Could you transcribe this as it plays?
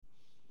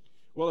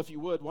Well, if you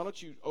would, why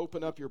don't you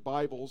open up your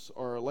Bibles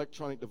or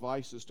electronic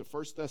devices to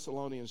 1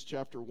 Thessalonians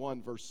chapter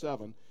 1, verse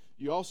 7.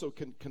 You also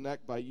can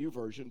connect by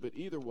YouVersion, but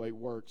either way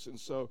works. And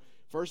so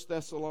 1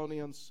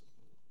 Thessalonians,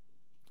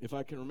 if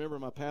I can remember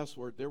my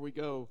password, there we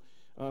go.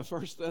 1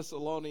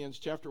 Thessalonians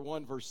chapter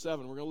 1, verse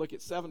 7. We're going to look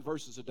at 7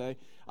 verses a day.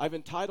 I've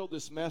entitled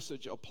this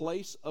message, A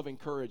Place of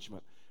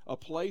Encouragement. A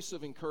place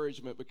of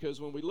encouragement, because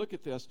when we look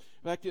at this,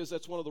 the fact is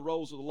that's one of the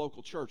roles of the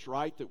local church,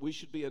 right? That we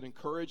should be an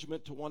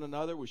encouragement to one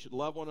another. We should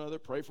love one another,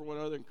 pray for one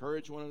another,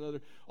 encourage one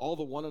another. All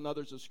the one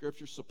another's of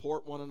Scripture,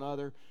 support one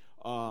another,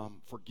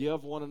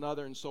 forgive one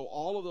another. And so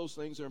all of those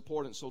things are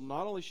important. So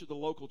not only should the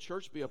local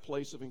church be a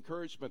place of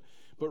encouragement,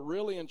 but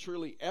really and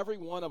truly every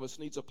one of us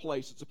needs a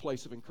place. It's a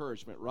place of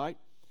encouragement, right?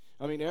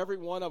 I mean, every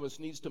one of us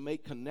needs to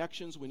make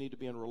connections. We need to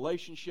be in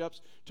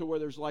relationships to where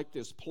there's like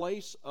this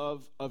place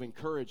of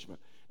encouragement.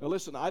 Now,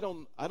 listen, I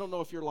don't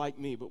know if you're like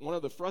me, but one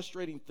of the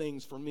frustrating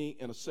things for me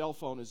in a cell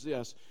phone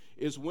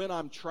is when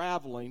I'm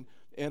traveling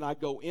and I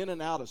go in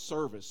and out of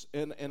service.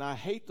 And I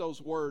hate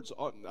those words.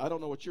 I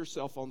don't know what your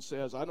cell phone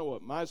says. I know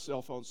what my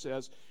cell phone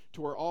says,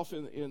 to where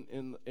often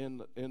in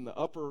the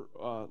upper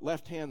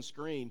left-hand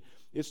screen,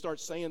 it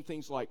starts saying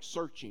things like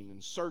searching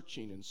and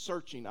searching and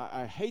searching.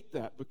 I hate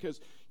that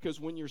because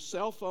when your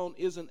cell phone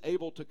isn't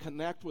able to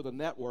connect with a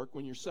network,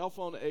 when your cell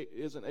phone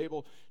isn't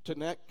able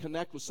to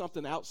connect with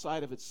something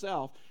outside of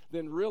itself,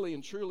 then really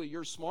and truly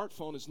your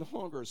smartphone is no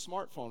longer a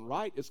smartphone,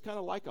 right? It's kind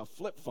of like a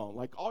flip phone.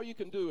 Like all you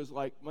can do is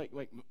like make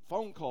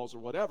phone calls or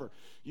whatever.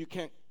 You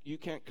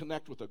can't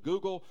connect with a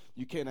Google.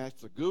 You can't ask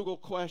the Google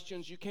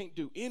questions. You can't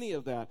do any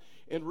of that.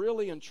 And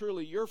really and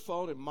truly your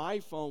phone and my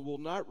phone will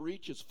not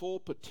reach its full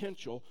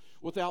potential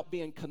without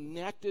being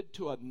connected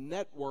to a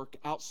network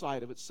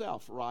outside of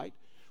itself, right?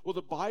 Well,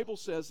 the Bible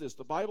says this.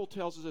 The Bible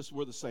tells us this.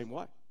 We're the same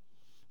way.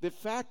 The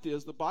fact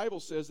is, the Bible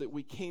says that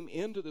we came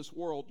into this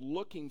world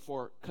looking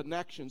for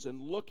connections and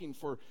looking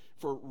for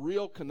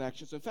real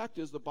connections. In fact,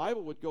 the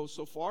Bible would go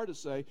so far to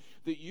say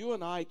that you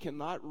and I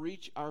cannot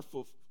reach our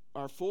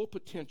full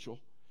potential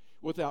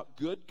without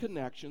good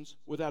connections,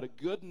 without a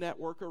good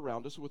network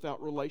around us,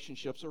 without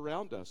relationships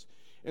around us.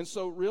 And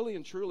so really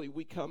and truly,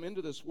 we come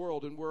into this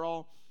world and we're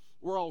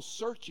all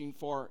searching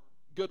for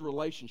good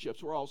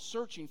relationships. We're all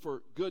searching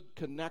for good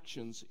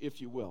connections, if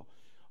you will.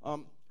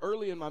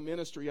 Early in my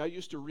ministry, I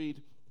used to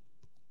read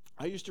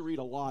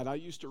a lot. I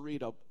used to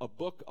read a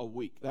book a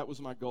week. That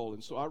was my goal.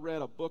 And so I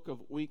read a book a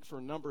week for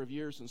a number of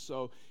years, and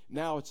so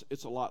now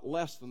it's a lot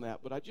less than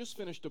that. But I just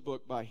finished a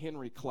book by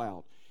Henry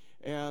Cloud,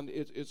 and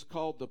it's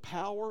called The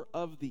Power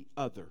of the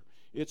Other.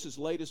 It's his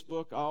latest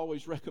book. I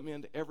always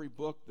recommend every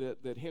book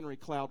that Henry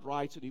Cloud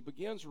writes, and he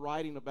begins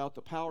writing about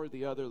the power of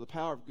the other, the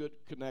power of good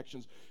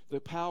connections,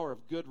 the power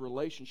of good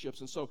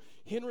relationships. And so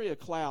Henry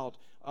Cloud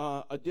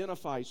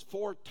identifies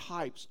 4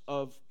 types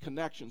of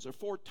connections, or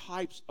 4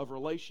 types of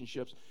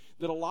relationships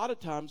that a lot of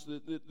times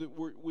that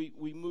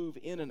we move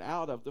in and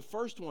out of. The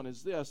first one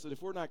is this, that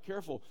if we're not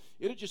careful,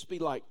 it'll just be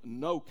like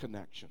no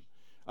connection.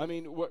 I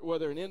mean,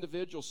 whether an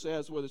individual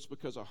says, whether it's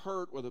because of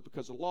hurt, whether it's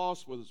because of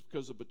loss, whether it's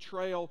because of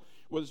betrayal,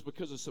 whether it's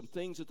because of some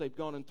things that they've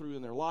gone through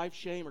in their life,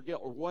 shame or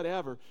guilt or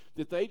whatever,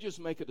 that they just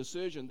make a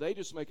decision. They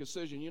just make a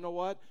decision. You know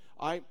what?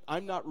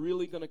 I'm not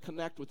really going to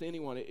connect with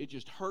anyone. It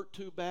just hurt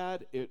too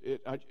bad.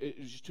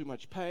 It's just too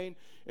much pain.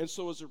 And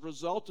so as a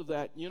result of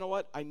that, you know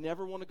what? I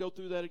never want to go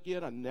through that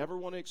again. I never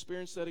want to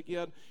experience that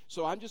again.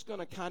 So I'm just going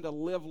to kind of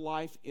live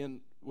life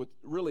with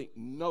really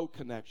no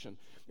connection.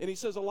 And he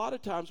says a lot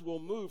of times we'll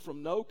move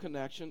from no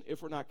connection,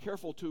 if we're not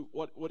careful, to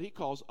what he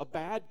calls a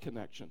bad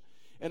connection.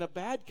 And a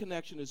bad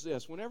connection is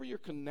this: whenever you're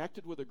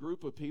connected with a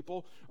group of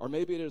people, or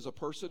maybe it is a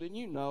person, and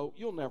you know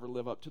you'll never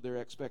live up to their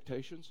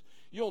expectations.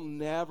 You'll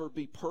never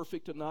be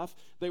perfect enough.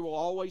 They will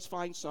always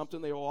find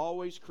something. They will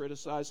always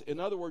criticize.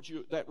 In other words,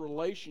 that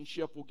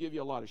relationship will give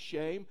you a lot of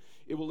shame.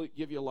 It will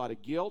give you a lot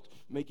of guilt.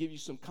 It may give you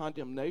some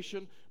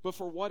condemnation. But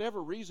for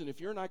whatever reason, if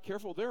you're not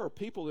careful, there are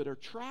people that are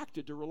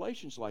attracted to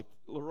relationships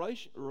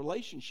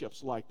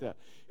like that.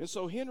 And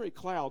so Henry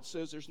Cloud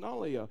says there's not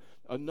only a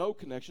no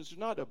connection, there's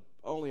not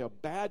only a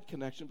bad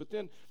connection, but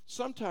then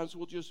sometimes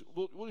we'll just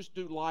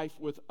do life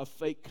with a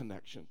fake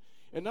connection.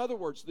 In other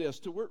words,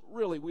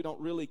 we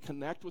don't really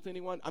connect with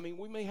anyone. I mean,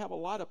 we may have a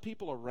lot of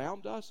people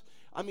around us.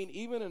 I mean,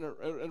 even in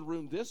a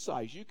room this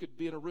size, you could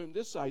be in a room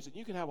this size, and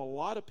you can have a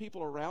lot of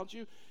people around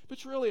you, but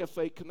it's really a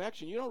fake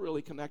connection. You don't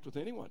really connect with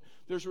anyone.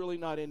 There's really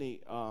not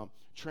any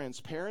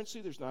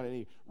transparency. There's not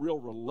any real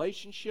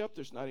relationship.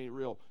 There's not any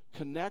real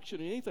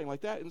connection, anything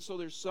like that. And so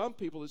there's some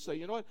people that say,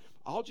 you know what,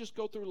 I'll just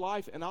go through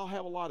life and I'll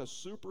have a lot of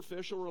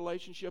superficial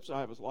relationships. I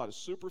have a lot of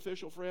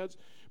superficial friends,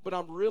 but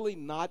I'm really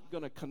not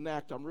going to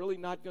connect. I'm really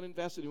not going to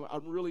invest in anyone.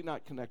 I'm really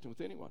not connecting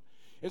with anyone.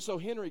 And so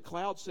Henry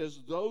Cloud says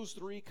those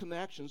 3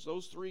 connections,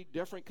 those 3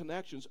 different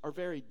connections are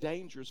very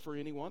dangerous for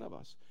any one of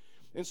us.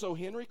 And so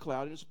Henry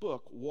Cloud in his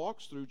book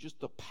walks through just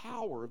the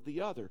power of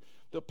the other,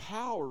 the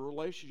power of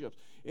relationships.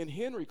 And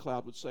Henry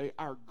Cloud would say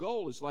our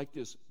goal is like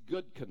this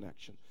good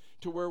connection,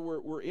 to where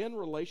we're in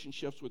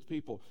relationships with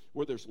people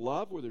where there's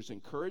love, where there's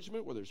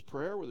encouragement, where there's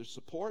prayer, where there's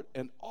support,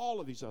 and all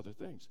of these other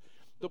things.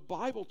 The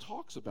Bible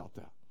talks about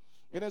that.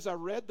 And as I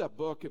read that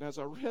book and as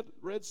I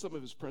read some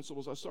of his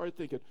principles, I started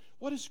thinking,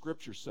 what does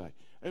Scripture say?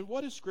 And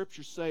what does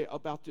Scripture say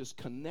about this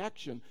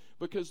connection?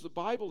 Because the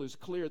Bible is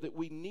clear that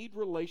we need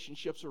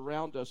relationships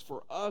around us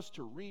for us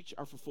to reach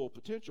our full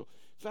potential.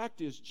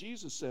 Fact is,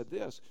 Jesus said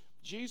this.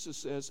 Jesus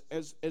says,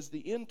 as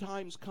the end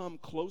times come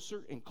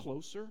closer and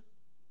closer,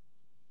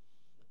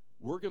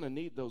 we're going to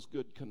need those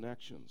good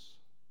connections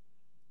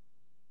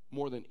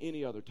more than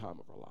any other time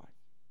of our life.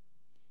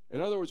 In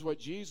other words, what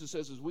Jesus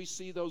says is we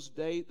see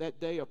that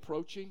day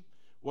approaching.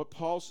 What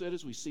Paul said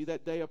is we see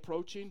that day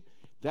approaching.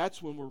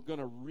 That's when we're going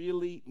to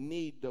really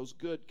need those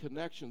good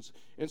connections.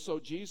 And so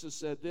Jesus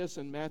said this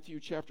in Matthew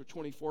chapter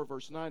 24,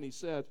 verse 9. He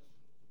said,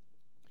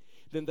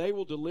 then they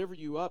will deliver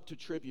you up to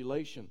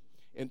tribulation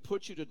and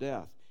put you to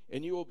death,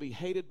 and you will be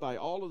hated by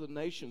all of the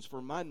nations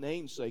for my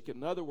name's sake.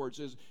 In other words,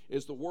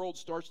 as the world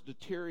starts to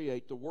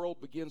deteriorate, the world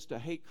begins to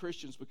hate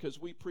Christians because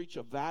we preach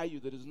a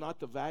value that is not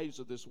the values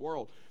of this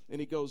world.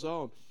 And he goes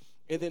on,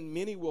 and then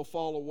many will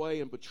fall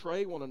away and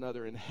betray one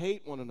another and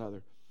hate one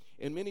another.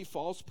 And many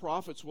false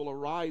prophets will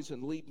arise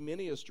and lead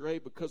many astray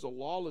because of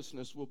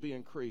lawlessness will be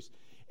increased.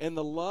 And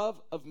the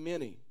love of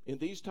many in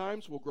these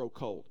times will grow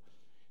cold.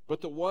 But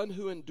the one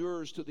who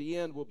endures to the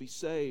end will be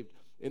saved.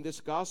 And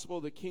this gospel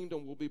of the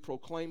kingdom will be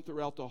proclaimed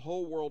throughout the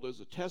whole world as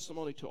a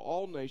testimony to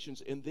all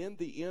nations, and then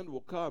the end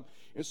will come.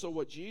 And so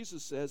what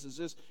Jesus says is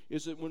this,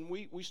 is that when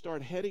we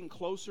start heading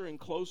closer and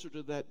closer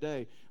to that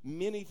day,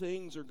 many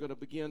things are going to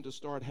begin to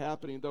start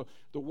happening. Though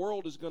the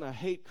world is going to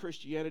hate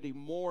Christianity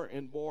more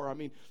and more. I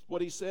mean,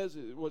 what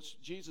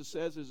Jesus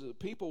says is that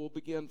people will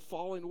begin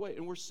falling away,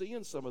 and we're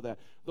seeing some of that.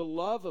 The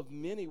love of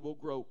many will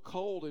grow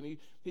cold, and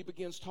he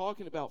begins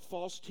talking about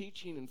false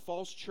teaching, and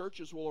false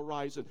churches will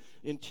arise,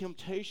 and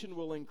temptation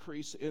will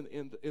increase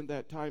in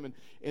that time,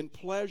 and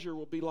pleasure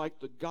will be like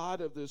the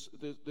god of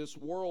this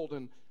world,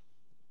 and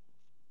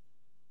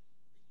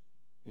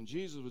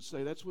Jesus would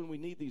say that's when we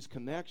need these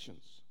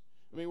connections.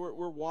 I mean,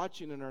 we're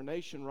watching in our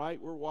nation, right?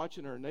 We're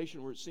watching our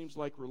nation where it seems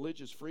like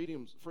religious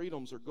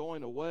freedoms are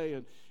going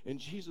away, and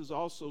Jesus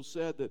also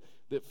said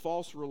that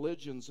false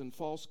religions and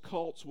false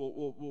cults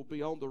will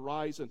be on the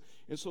rise, and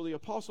so the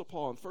Apostle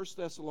Paul in 1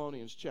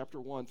 Thessalonians chapter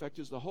 1, in fact,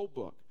 is the whole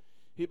book.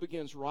 He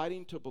begins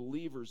writing to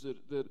believers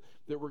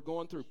that were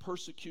going through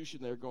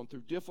persecution, they're going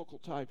through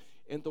difficult time.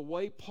 And the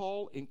way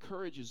Paul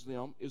encourages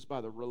them is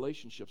by the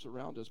relationships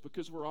around us,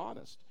 because we're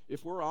honest.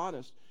 If we're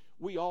honest,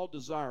 we all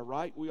desire,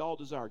 right? We all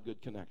desire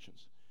good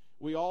connections.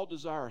 We all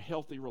desire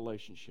healthy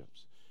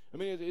relationships. I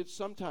mean, it's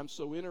sometimes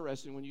so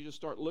interesting when you just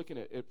start looking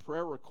at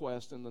prayer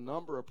requests and the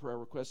number of prayer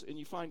requests, and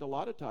you find a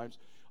lot of times,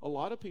 a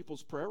lot of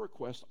people's prayer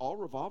requests all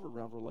revolve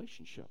around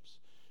relationships.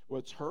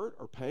 Whether it's hurt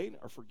or pain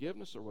or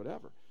forgiveness or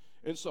whatever.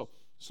 And so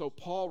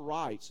Paul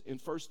writes in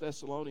 1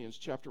 Thessalonians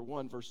chapter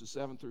 1, verses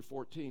 7 through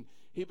 14,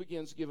 he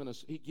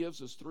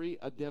gives us three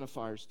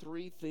identifiers,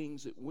 three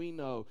things that we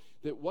know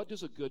that what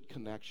does a good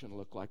connection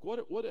look like?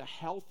 What do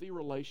healthy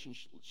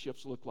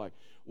relationships look like?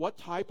 What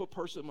type of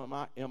person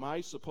am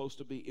I supposed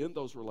to be in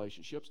those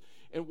relationships?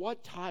 And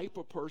what type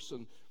of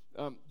person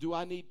do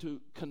I need to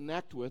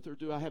connect with, or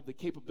do I have the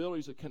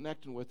capabilities of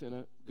connecting with in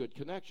a good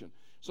connection?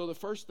 So the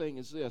first thing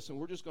is this, and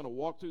we're just going to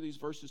walk through these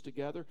verses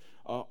together.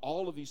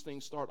 All of these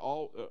things start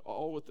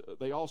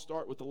they all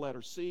start with the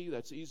letter C.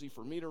 That's easy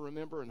for me to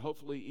remember, and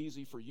hopefully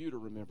easy for you to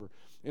remember.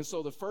 And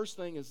so the first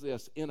thing is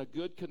this: in a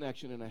good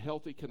connection, in a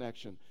healthy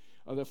connection,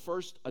 the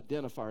first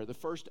identifier, the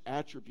first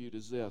attribute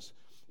is this: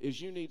 is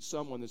you need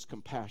someone that's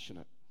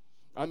compassionate.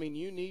 I mean,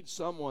 you need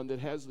someone that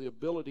has the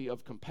ability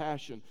of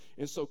compassion.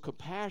 And so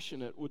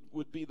compassionate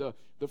would be the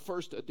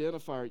first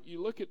identifier.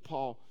 You look at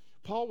Paul.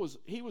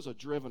 He was a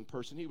driven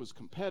person. He was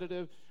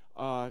competitive.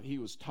 He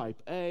was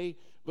type A.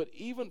 But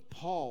even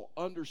Paul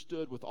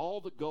understood, with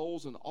all the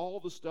goals and all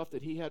the stuff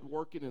that he had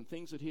working and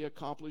things that he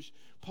accomplished,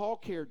 Paul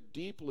cared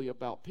deeply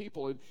about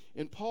people.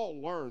 And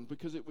Paul learned,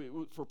 because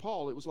for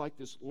Paul it was like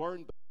this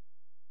learned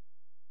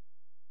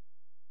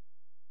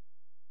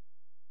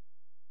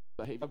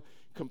behavior.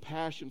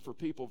 Compassion for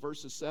people.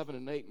 Verses 7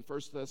 and 8 in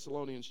 1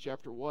 Thessalonians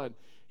chapter 1,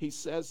 he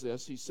says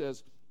this. He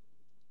says,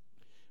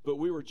 but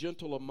we were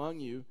gentle among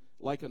you,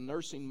 like a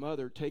nursing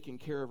mother taking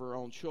care of her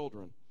own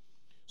children.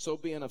 So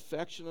being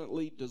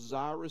affectionately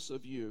desirous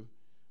of you,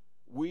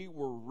 we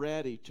were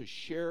ready to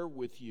share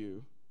with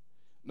you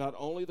not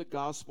only the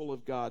gospel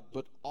of God,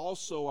 but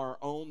also our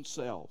own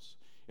selves.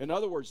 In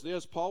other words,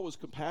 Paul was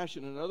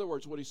compassionate. In other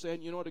words, what he's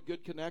saying, you know what a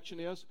good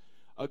connection is?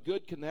 A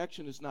good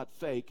connection is not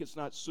fake. It's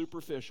not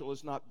superficial.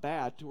 It's not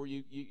bad to where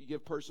you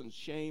give persons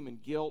shame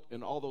and guilt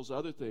and all those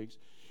other things.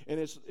 And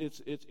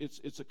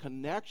it's a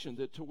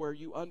connection to where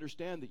you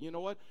understand that, you know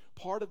what,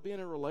 part of being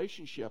in a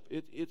relationship,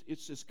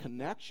 it's this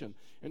connection,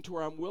 and to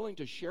where I'm willing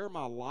to share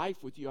my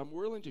life with you. I'm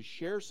willing to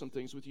share some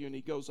things with you. And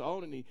he goes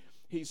on and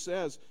he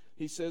says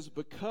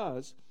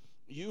because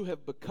you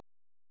have become.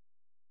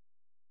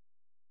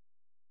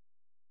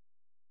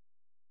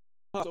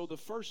 So the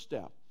first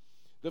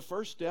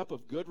step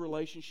of good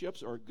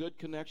relationships, or a good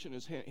connection,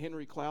 as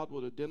Henry Cloud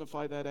would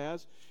identify that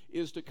as,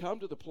 is to come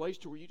to the place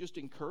to where you just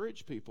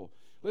encourage people.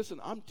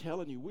 Listen, I'm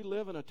telling you, we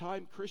live in a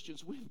time,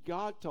 Christians, we've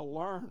got to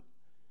learn.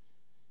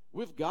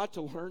 We've got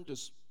to learn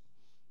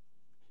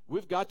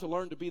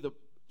to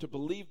to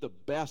believe the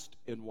best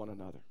in one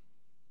another.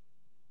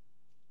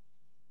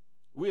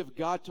 We have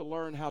got to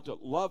learn how to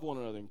love one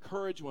another,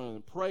 encourage one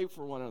another, pray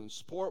for one another,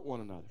 support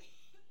one another.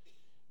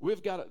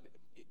 We've got to,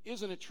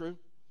 isn't it true?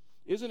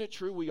 Isn't it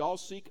true we all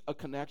seek a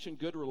connection,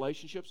 good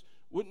relationships?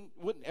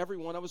 Wouldn't every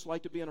one of us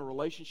like to be in a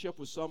relationship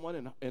with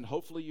someone, and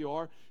hopefully you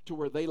are, to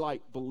where they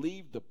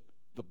believe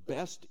the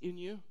best in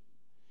you?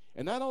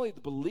 And not only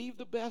believe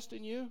the best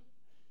in you,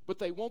 but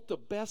they want the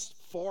best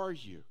for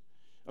you.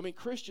 I mean,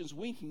 Christians,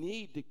 we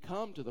need to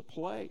come to the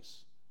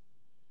place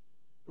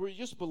where you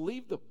just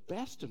believe the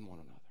best in one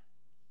another.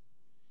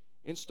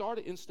 And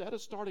instead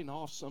of starting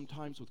off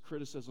sometimes with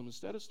criticism,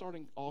 instead of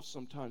starting off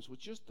sometimes with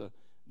just the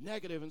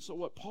negative. And so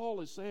what Paul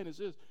is saying is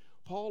this.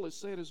 Paul is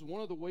saying is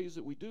one of the ways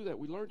that we do that.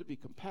 We learn to be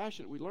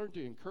compassionate. We learn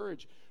to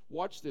encourage.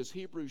 Watch this,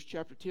 Hebrews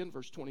chapter 10,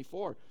 verse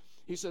 24.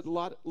 He said,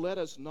 let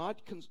us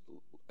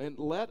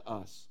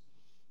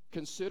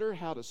consider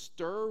how to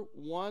stir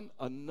one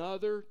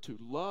another to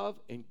love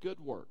and good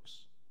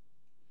works.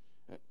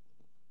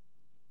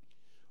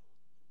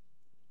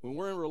 When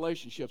we're in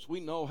relationships, we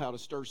know how to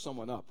stir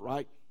someone up,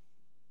 right?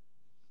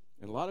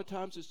 And a lot of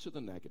times it's to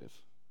the negative.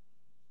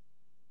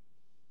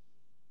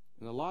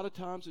 And a lot of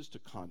times it's to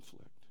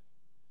conflict.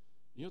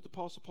 You know what the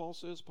Apostle Paul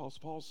says?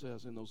 Apostle Paul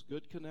says, in those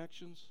good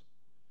connections,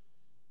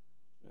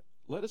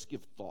 let us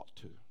give thought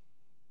to.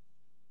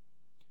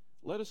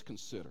 Let us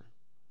consider.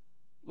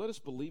 Let us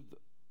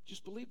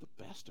just believe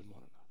the best in one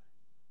another.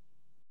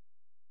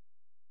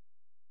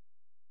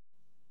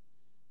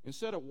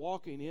 Instead of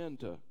walking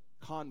into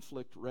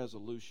conflict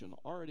resolution,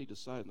 already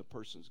deciding the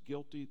person's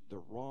guilty, they're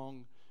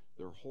wrong,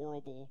 they're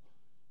horrible,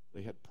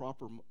 they had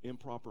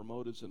improper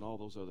motives and all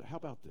those other. How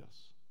about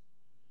this?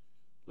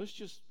 Let's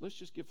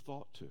just give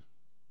thought to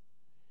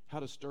how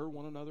to stir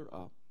one another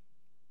up,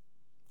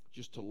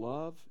 just to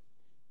love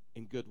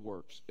and good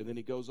works. And then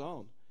he goes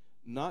on,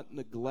 not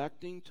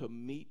neglecting to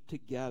meet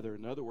together.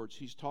 In other words,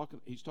 he's talking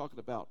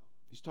about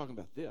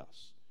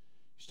this.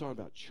 He's talking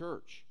about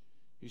church.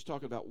 He's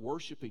talking about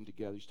worshiping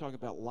together. He's talking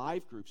about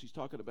life groups. He's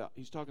talking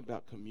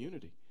about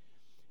community.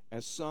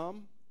 As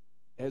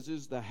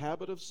is the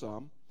habit of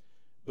some,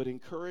 but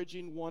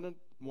encouraging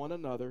one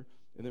another.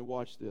 And then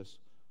watch this.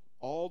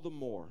 All the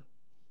more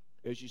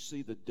as you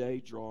see the day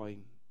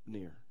drawing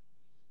near.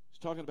 He's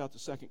talking about the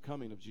second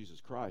coming of Jesus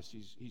Christ.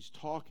 He's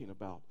talking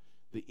about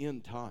the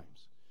end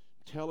times.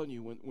 I'm telling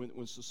you,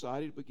 when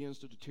society begins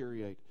to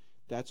deteriorate,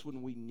 that's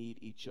when we need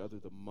each other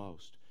the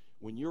most.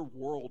 When your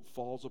world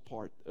falls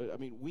apart,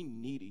 we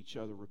need each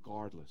other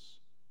regardless.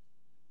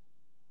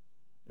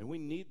 And we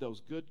need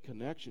those good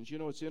connections. You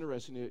know, it's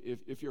interesting,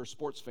 if you're a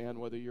sports fan,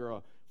 whether you're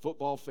a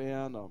football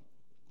fan,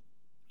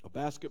 a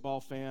basketball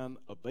fan,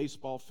 a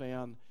baseball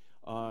fan,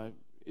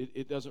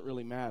 it doesn't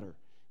really matter.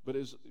 But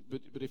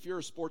if you're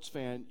a sports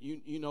fan,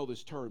 you know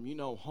this term. You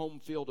know home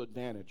field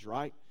advantage,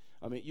 right?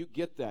 I mean, you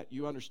get that.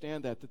 You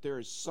understand that there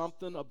is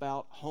something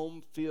about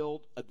home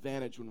field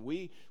advantage.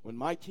 When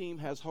my team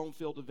has home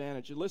field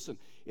advantage, and listen,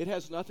 it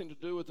has nothing to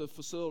do with the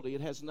facility.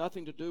 It has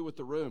nothing to do with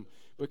the room.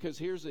 Because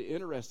here's the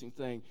interesting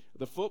thing.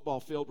 The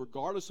football field,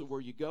 regardless of where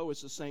you go,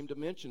 it's the same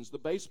dimensions. The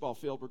baseball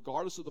field,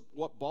 regardless of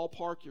what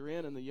ballpark you're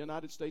in the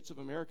United States of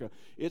America,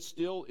 it's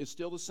still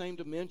the same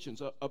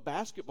dimensions. A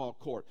basketball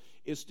court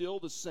is still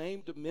the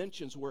same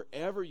dimensions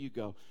wherever you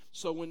go.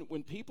 So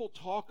when people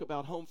talk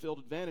about home field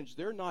advantage,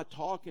 they're not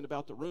talking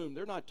about the room.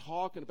 They're not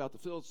talking about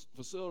the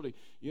facility.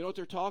 You know what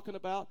they're talking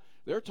about?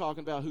 They're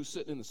talking about who's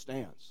sitting in the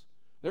stands.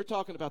 They're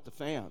talking about the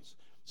fans.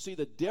 See,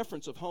 the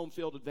difference of home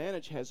field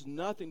advantage has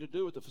nothing to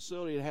do with the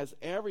facility. It has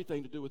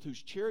everything to do with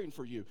who's cheering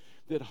for you.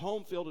 That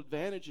home field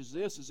advantage is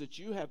that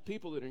you have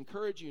people that are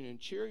encouraging you and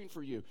cheering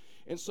for you.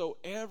 And so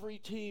every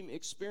team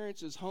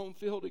experiences home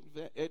field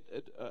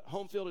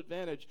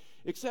advantage,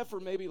 except for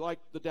maybe like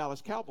the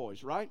Dallas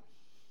Cowboys, right?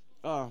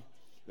 The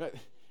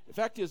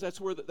fact is,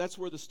 that's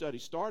where the study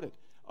started.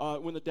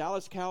 When the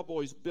Dallas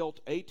Cowboys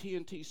built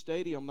AT&T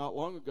Stadium not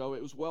long ago,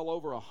 it was well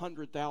over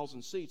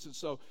 100,000 seats. And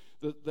so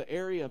the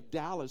area of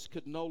Dallas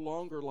could no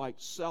longer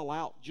sell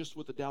out just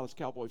with the Dallas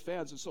Cowboy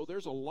fans. And so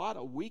there's a lot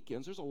of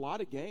weekends, there's a lot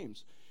of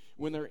games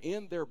when they're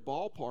in their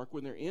ballpark,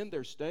 when they're in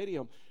their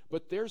stadium,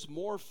 but there's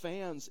more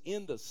fans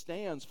in the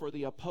stands for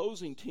the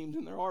opposing team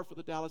than there are for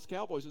the Dallas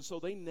Cowboys. And so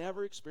they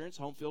never experience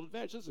home field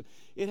advantage. Listen,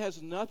 it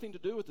has nothing to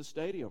do with the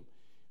stadium,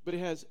 but it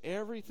has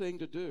everything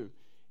to do.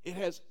 It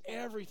has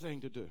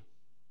everything to do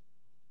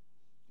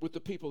with the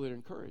people that are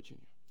encouraging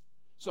you.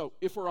 So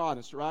if we're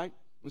honest, right?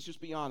 Let's just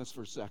be honest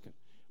for a second.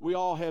 We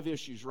all have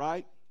issues,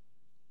 right?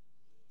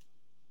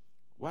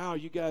 Wow,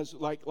 you guys,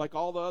 like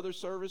all the other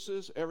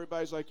services,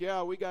 everybody's like,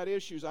 yeah, we got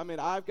issues. I mean,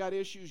 I've got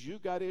issues, you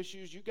got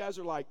issues. You guys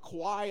are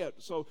quiet.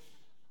 So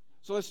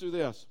let's do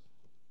this.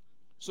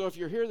 So if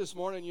you're here this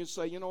morning and you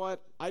say, you know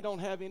what, I don't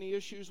have any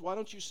issues, why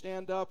don't you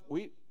stand up?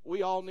 We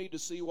all need to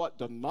see what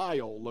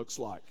denial looks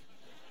like.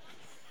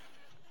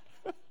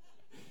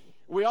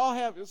 We all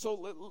have,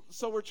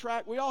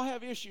 we all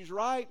have issues,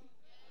 right?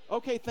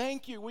 Okay,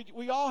 thank you.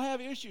 We all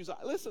have issues.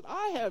 Listen,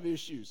 I have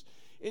issues.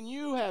 And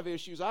you have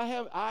issues.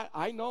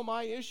 I know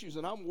my issues,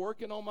 and I'm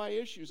working on my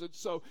issues. And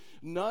so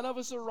none of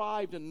us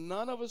arrived, and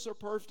none of us are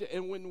perfect.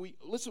 And when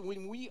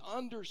we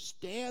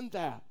understand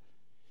that,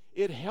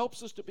 it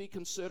helps us to be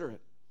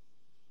considerate.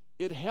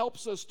 It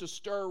helps us to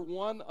stir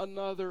one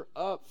another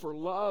up for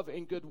love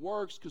and good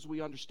works, because we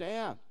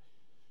understand.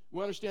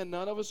 We understand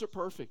none of us are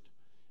perfect.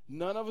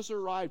 None of us are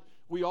right.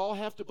 We all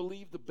have to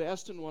believe the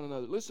best in one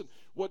another. Listen,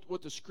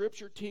 what the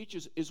Scripture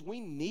teaches is we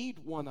need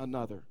one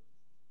another.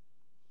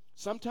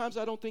 Sometimes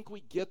I don't think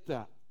we get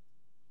that.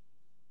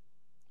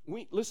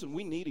 We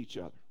need each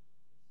other.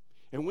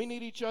 And we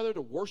need each other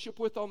to worship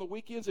with on the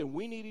weekends, and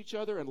we need each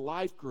other in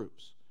life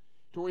groups,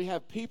 to where we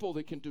have people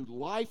that can do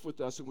life with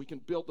us and we can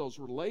build those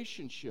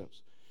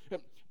relationships.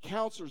 And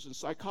counselors and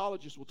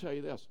psychologists will tell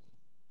you this,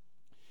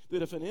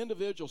 that if an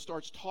individual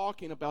starts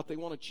talking about they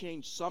want to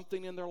change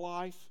something in their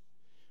life,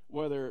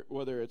 whether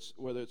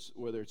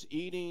it's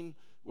eating,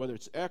 whether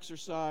it's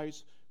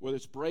exercise, whether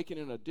it's breaking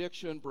an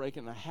addiction,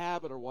 breaking a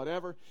habit, or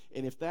whatever,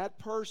 and if that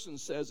person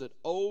says it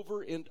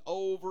over and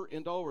over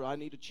and over, I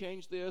need to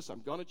change this, I'm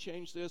going to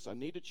change this, I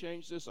need to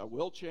change this, I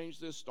will change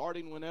this,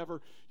 starting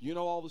whenever,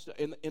 all this stuff,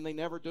 and they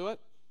never do it,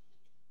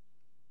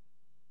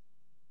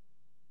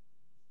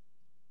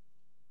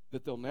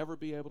 that they'll never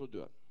be able to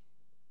do it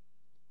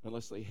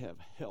unless they have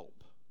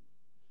help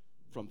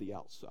from the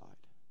outside,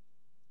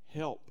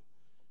 help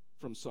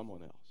from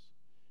someone else.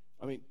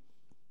 I mean,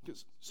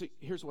 because, see,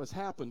 here's what's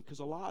happened, because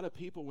a lot of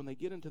people, when they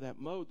get into that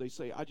mode, they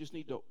say, I just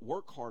need to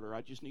work harder,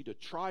 I just need to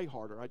try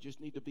harder, I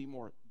just need to be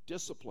more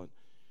disciplined.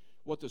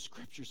 What the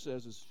Scripture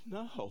says is,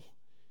 no,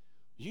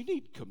 you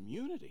need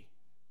community.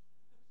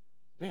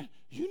 Man,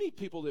 you need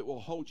people that will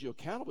hold you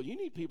accountable. You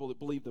need people that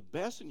believe the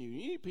best in you.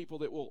 You need people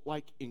that will,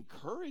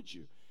 encourage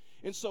you.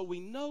 And so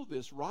we know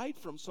this, right,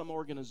 from some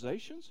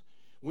organizations.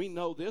 We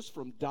know this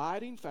from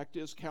dieting. Fact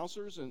is,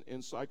 counselors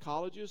and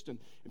psychologists and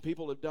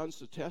people have done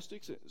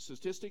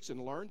statistics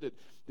and learned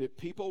that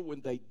people,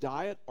 when they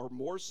diet, are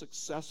more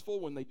successful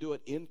when they do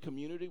it in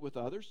community with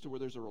others, to where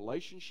there's a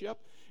relationship,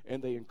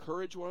 and they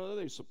encourage one another,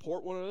 they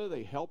support one another,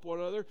 they help one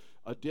another.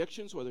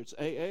 Addictions, whether it's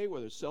AA,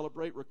 whether it's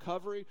Celebrate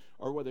Recovery,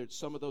 or whether it's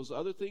some of those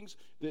other things,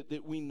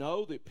 that we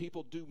know that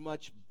people do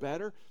much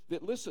better.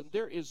 That, listen,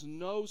 there is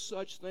no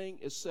such thing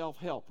as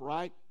self-help,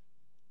 right?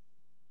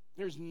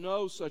 There's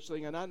no such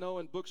thing. And I know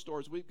in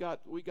bookstores we got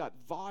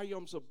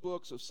volumes of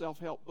books, of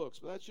self-help books,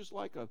 but that's just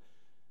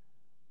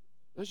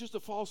a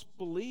false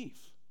belief.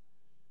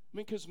 I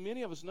mean, because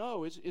many of us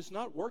know it's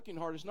not working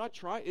hard, it's not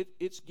trying,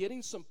 it's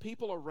getting some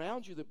people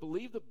around you that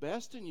believe the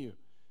best in you,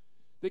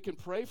 that can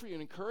pray for you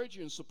and encourage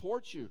you and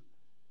support you.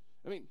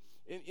 I mean,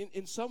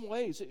 in some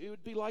ways, it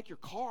would be like your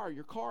car.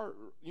 Your car,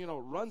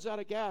 runs out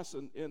of gas,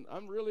 and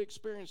I'm really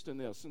experienced in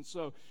this. And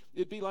so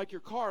it'd be like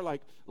your car,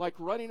 like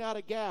running out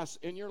of gas,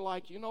 and you're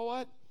like, you know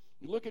what?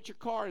 You look at your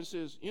car and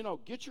says,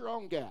 get your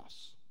own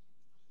gas.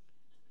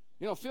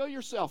 Fill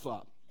yourself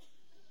up.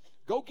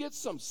 Go get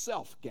some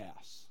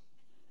self-gas.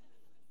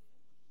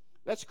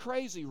 That's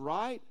crazy,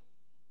 right?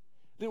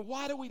 Then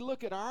why do we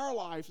look at our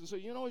life and say,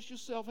 it's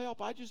just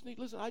self-help. I just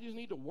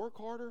need to work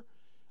harder.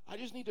 I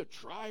just need to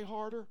try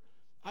harder.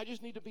 I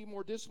just need to be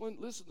more disciplined.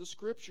 Listen, the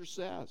Scripture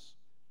says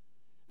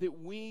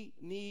that we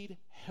need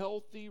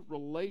healthy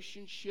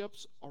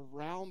relationships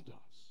around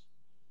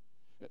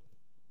us.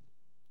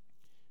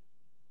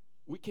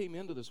 We came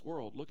into this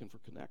world looking for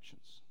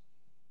connections.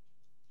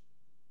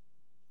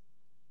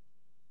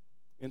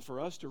 And for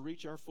us to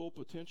reach our full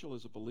potential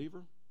as a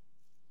believer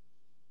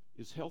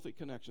is healthy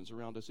connections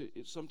around us.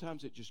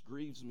 Sometimes it just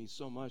grieves me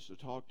so much to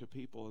talk to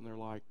people, and they're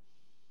like,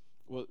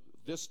 well,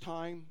 this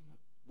time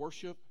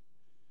worship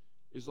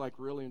is like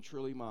really and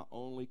truly my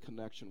only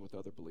connection with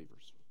other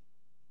believers.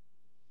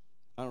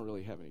 I don't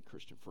really have any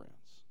Christian friends.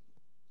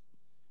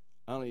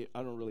 I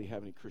don't really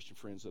have any Christian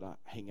friends that I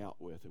hang out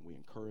with, and we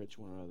encourage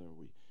one another,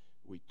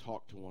 we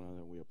talk to one another,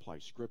 and we apply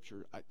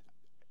Scripture.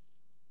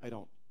 I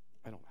don't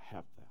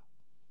have that.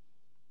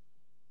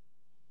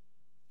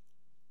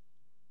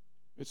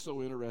 It's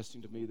so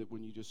interesting to me that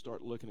when you just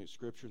start looking at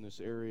Scripture in this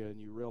area,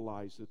 and you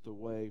realize that the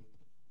way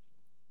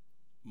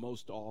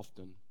most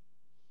often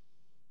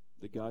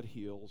that God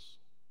heals,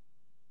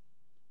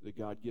 that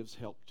God gives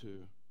help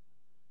to,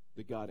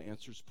 that God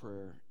answers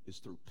prayer is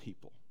through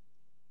people.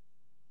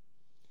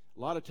 A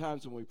lot of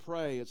times when we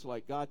pray, it's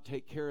like, God,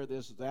 take care of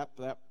this, zap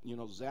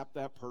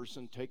that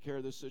person, take care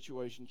of this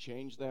situation,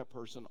 change that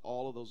person,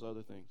 all of those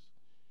other things.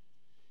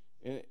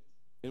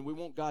 And we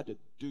want God to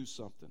do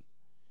something.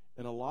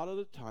 And a lot of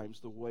the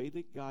times, the way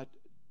that God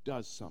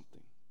does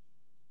something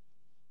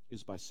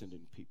is by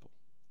sending people.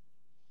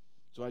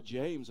 So at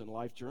James and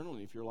Life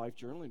Journaling, if you're life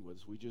journaling with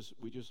us, we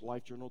just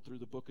life journal through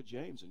the book of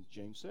James. And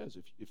James says,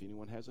 if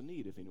anyone has a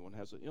need, if anyone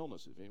has an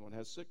illness, if anyone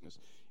has sickness,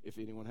 if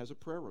anyone has a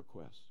prayer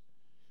request,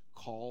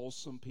 call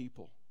some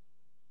people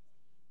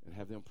and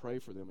have them pray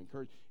for them.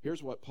 Encourage.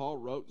 Here's what Paul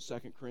wrote in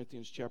 2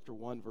 Corinthians chapter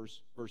 1,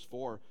 verse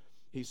 4.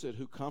 He said,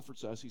 who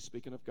comforts us, he's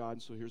speaking of God,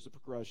 and so here's the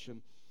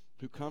progression,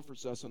 who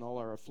comforts us in all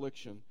our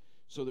affliction,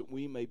 so that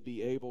we may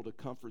be able to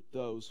comfort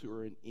those who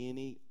are in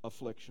any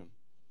affliction,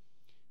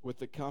 with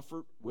the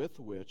comfort with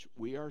which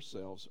we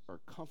ourselves are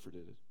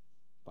comforted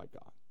by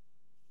God.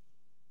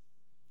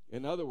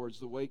 In other words,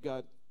 the way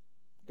God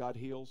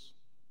heals,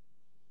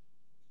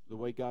 the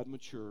way God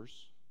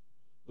matures,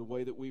 the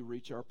way that we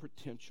reach our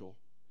potential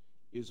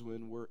is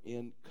when we're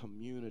in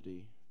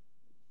community.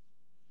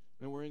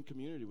 And we're in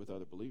community with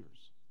other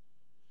believers.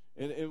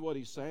 And what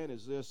he's saying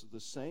is this: the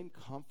same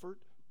comfort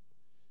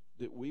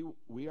that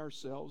we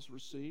ourselves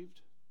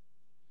received,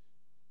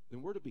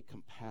 then we're to be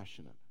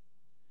compassionate.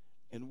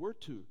 And we're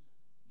to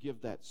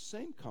give that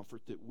same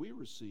comfort that we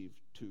received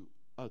to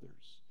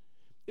others.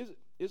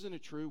 Isn't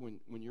it true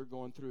when you're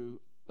going through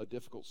a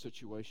difficult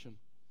situation,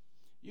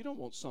 you don't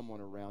want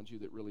someone around you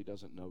that really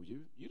doesn't know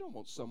you. You don't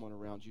want someone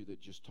around you that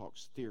just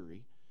talks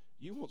theory.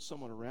 You want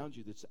someone around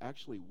you that's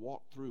actually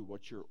walked through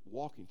what you're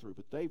walking through,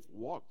 but they've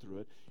walked through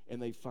it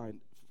and they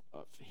find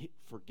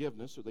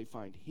forgiveness or they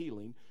find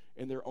healing,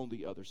 and they're on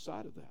the other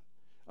side of that.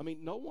 I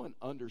mean, no one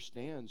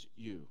understands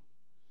you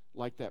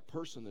like that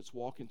person that's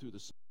walking through the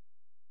same.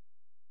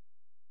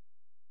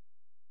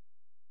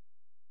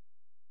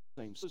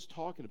 Is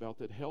talking about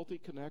that healthy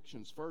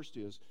connections first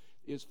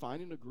is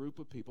finding a group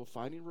of people,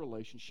 finding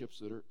relationships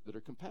that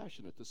are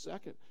compassionate.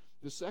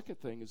 The second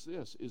thing is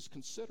this, is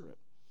considerate.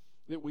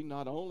 That we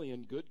not only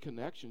in good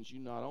connections,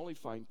 you not only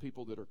find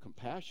people that are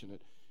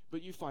compassionate,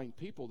 but you find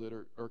people that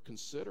are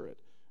considerate.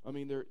 I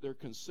mean, they're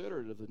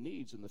considerate of the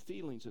needs and the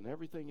feelings and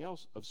everything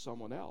else of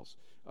someone else.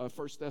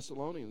 1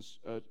 Thessalonians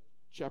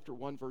chapter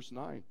 1, verse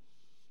 9.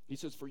 He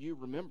says, "For you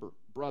remember,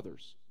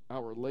 brothers,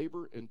 our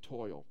labor and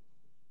toil.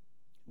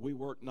 We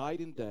work night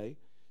and day,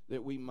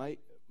 that we might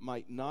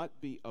not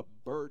be a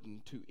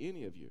burden to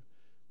any of you,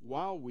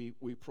 while we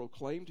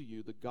proclaim to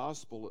you the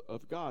gospel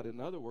of God." In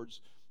other words,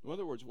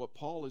 what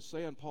Paul is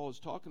saying, Paul is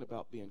talking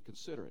about being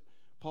considerate.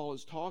 Paul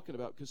is talking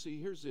about, because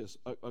see, here's this,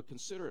 a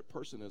considerate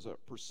person is a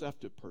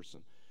perceptive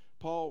person.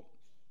 Paul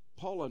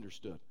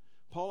understood.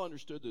 Paul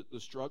understood the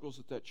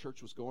struggles that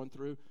church was going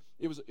through.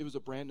 It was a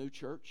brand new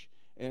church,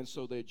 and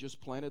so they had just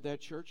planted that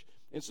church,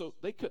 and so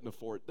they couldn't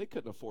afford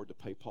to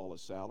pay Paul a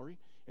salary.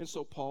 And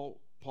so Paul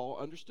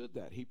understood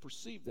that. He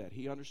perceived that.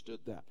 He understood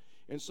that.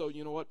 And so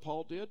you know what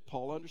Paul did?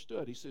 Paul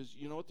understood. He says,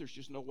 you know what, there's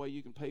just no way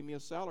you can pay me a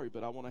salary,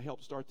 but I want to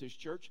help start this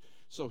church,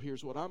 so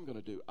here's what I'm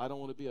going to do. I don't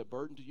want to be a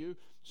burden to you,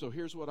 so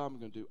here's what I'm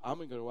going to do. I'm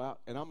going to go out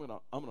and I'm going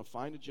to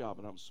find a job,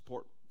 and I'm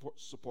going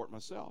to support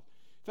myself.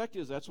 Fact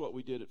is, that's what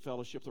we did at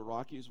Fellowship of the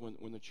Rockies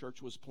when the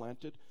church was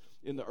planted.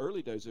 In the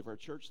early days of our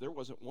church, there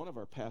wasn't one of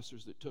our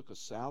pastors that took a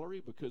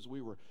salary, because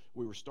we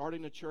were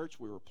starting a church,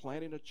 we were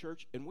planting a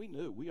church, and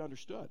we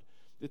understood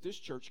that this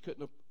church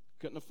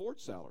couldn't afford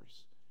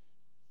salaries.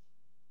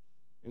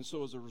 And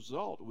so as a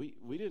result,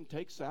 we didn't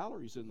take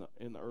salaries in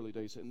the early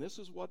days. And this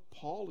is what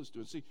Paul is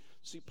doing.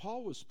 See,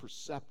 Paul was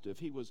perceptive.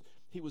 He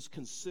was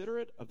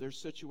considerate of their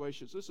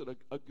situations. Listen,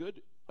 a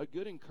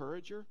good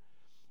encourager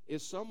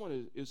is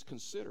someone is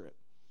considerate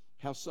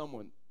how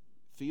someone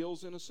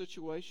feels in a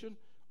situation,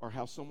 or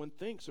how someone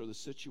thinks, or the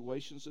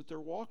situations that they're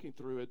walking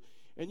through.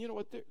 And you know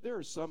what? There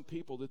are some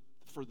people that,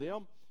 for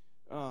them,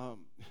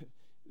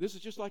 this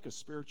is just like a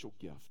spiritual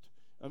gift.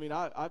 I mean,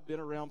 I've been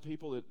around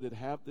people that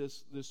have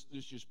this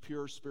just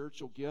pure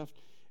spiritual gift,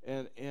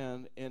 and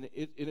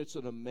it's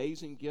an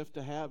amazing gift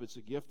to have. It's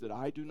a gift that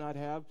I do not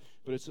have,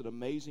 but it's an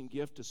amazing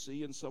gift to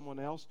see in someone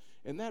else.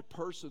 And that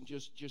person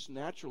just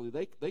naturally,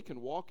 they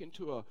can walk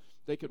into a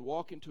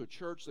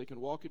church, they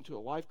can walk into a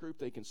life group,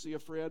 they can see a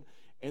friend,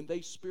 and they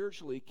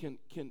spiritually can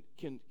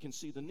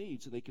see the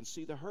needs, and they can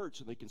see the hurts,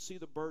 and they can see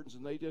the burdens,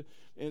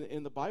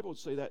 and the Bible would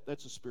say that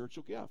that's a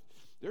spiritual gift.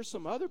 There's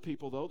some other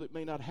people, though, that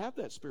may not have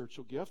that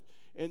spiritual gift,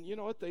 and you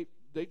know what,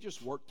 they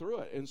just work through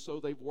it. And so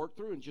they've worked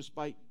through, and just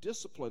by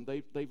discipline,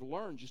 they've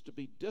learned just to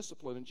be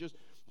disciplined, and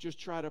just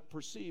try to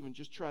perceive and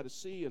just try to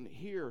see and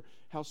hear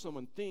how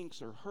someone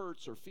thinks or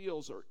hurts or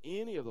feels, or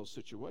any of those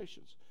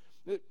situations.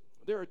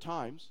 There are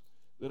times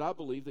that I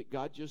believe that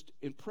God just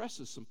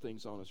impresses some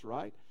things on us,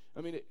 right? I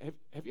mean,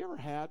 have you ever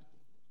had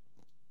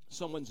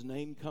someone's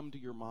name come to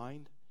your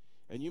mind,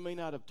 and you may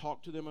not have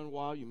talked to them in a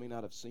while, you may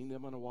not have seen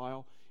them in a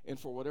while, and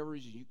for whatever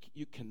reason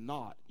you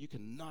cannot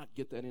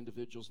get that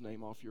individual's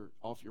name off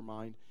your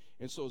mind,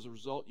 and so as a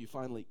result you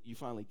finally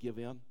give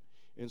in,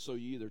 and so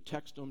you either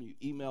text them, you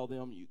email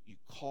them, you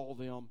call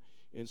them,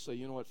 and say,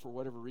 you know what, for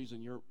whatever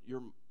reason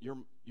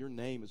your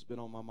name has been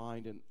on my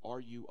mind, and are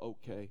you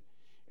okay?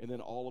 And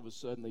then all of a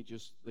sudden they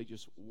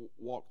just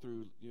walk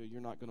through, you know, you're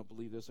not going to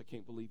believe this. I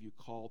can't believe you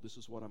called. This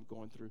is what I'm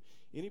going through.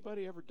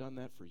 Anybody ever done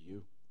that for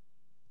you?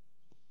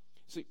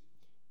 See,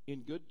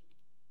 in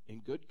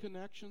good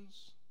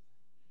connections,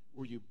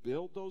 where you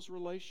build those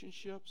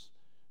relationships,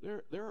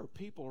 there are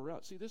people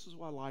around. See, this is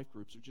why life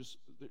groups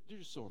they're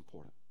just so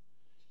important.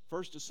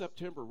 1st of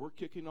September, we're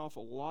kicking off a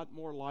lot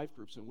more life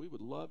groups, and we'd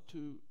love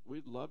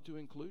to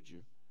include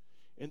you.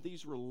 And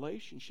these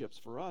relationships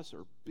for us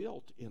are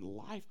built in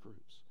life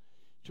groups,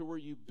 to where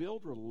you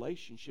build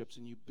relationships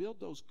and you build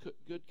those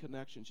good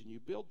connections and you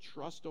build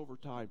trust over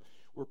time,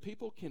 where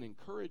people can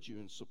encourage you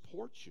and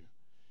support you.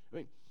 I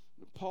mean,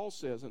 Paul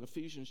says in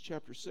Ephesians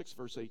chapter 6,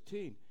 verse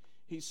 18,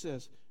 he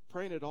says,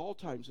 praying at all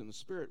times in the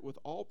Spirit with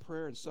all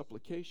prayer and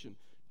supplication.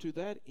 To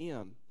that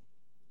end,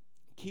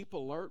 keep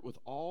alert with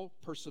all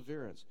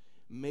perseverance,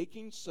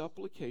 making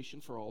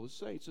supplication for all the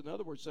saints. In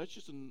other words, that's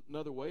just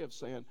another way of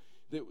saying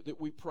that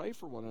we pray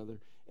for one another.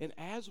 And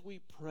as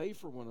we pray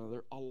for one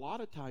another, a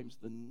lot of times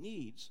the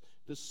needs,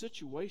 the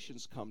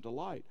situations come to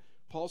light.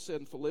 Paul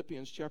said in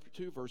Philippians chapter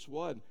 2, verse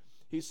 1,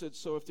 he said,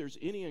 so if there's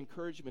any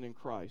encouragement in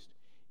Christ,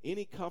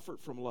 any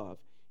comfort from love,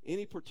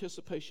 any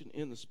participation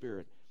in the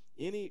Spirit,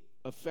 any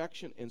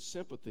affection and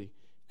sympathy,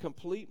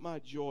 complete my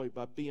joy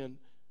by being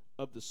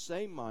of the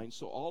same mind.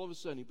 So all of a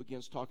sudden he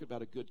begins talking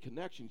about a good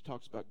connection. He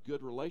talks about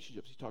good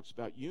relationships. He talks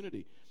about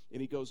unity. And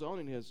he goes on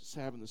and has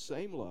having the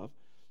same love,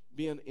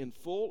 being in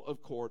full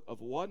accord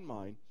of one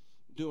mind,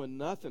 doing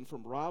nothing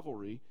from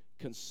rivalry,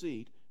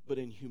 conceit, but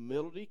in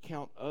humility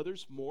count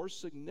others more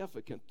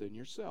significant than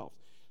yourself.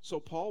 So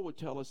Paul would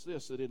tell us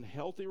this, that in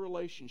healthy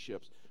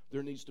relationships,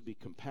 there needs to be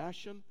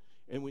compassion,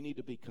 and we need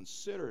to be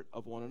considerate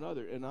of one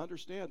another and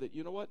understand that,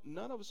 you know what,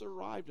 none of us are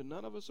arrived and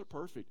none of us are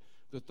perfect.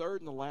 The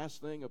third and the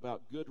last thing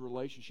about good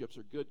relationships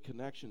or good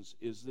connections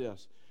is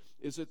this,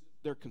 is that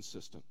they're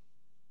consistent.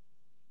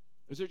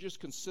 Is they're just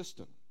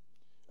consistent.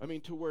 I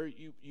mean, to where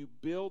you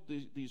build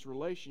these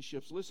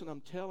relationships. Listen,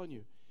 I'm telling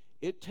you,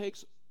 it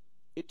takes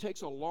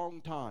a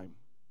long time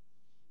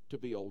to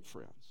be old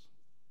friends.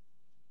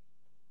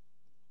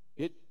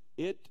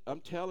 I'm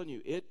telling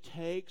you, it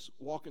takes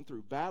walking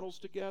through battles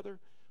together,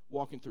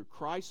 walking through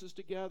crisis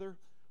together,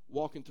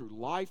 walking through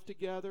life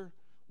together,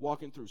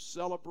 walking through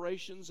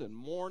celebrations and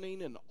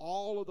mourning and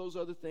all of those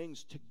other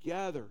things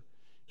together,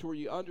 to where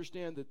you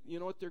understand that, you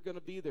know what, they're going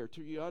to be there,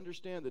 to you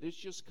understand that it's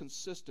just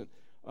consistent.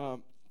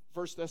 1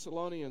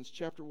 Thessalonians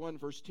chapter 1,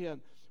 verse 10,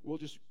 we'll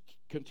just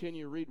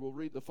continue to read. We'll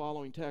read the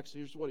following text.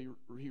 Here's what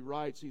he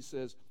writes. He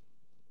says,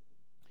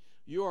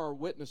 you are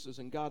witnesses,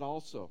 and God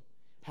also,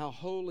 how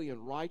holy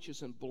and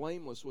righteous and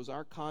blameless was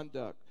our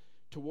conduct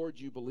toward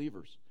you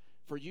believers.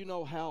 For you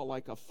know how,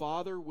 like a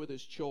father with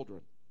his children,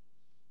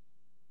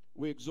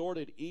 we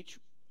exhorted each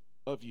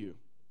of you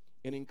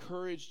and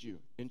encouraged you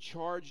and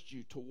charged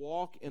you to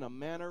walk in a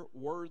manner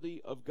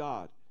worthy of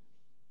God,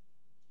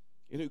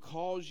 and who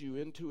calls you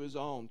into his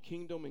own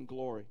kingdom and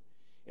glory.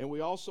 And we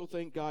also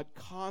thank God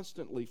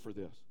constantly for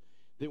this,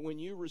 that when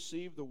you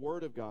received the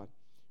word of God,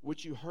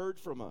 which you heard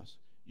from us,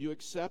 you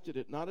accepted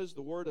it not as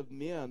the word of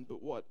men,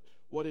 but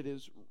what it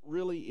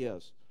really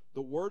is,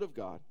 the word of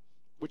God,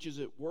 which is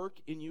at work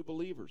in you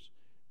believers.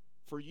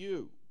 For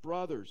you,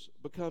 brothers,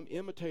 become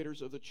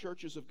imitators of the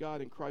churches of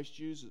God in Christ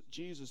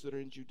Jesus that are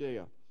in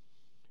Judea.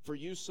 For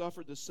you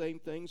suffered the same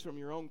things from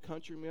your own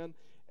countrymen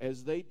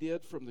as they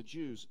did from the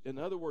Jews. In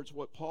other words,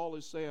 what Paul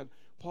is saying,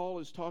 Paul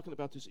is talking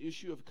about this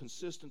issue of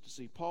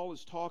consistency. Paul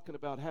is talking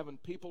about having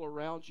people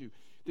around you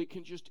that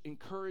can just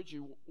encourage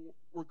you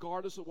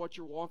regardless of what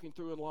you're walking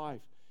through in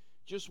life.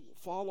 Just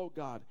follow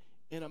God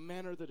in a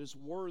manner that is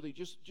worthy.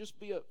 Just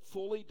be a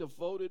fully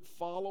devoted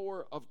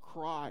follower of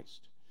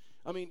Christ.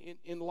 I mean,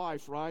 in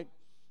life, right?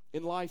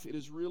 In life, it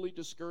is really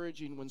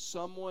discouraging when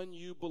someone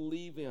you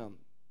believe in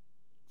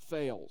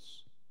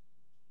fails.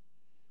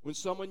 When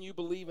someone you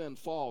believe in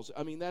falls.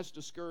 I mean, that's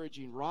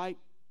discouraging, right?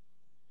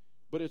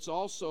 But it's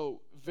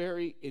also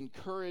very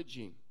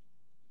encouraging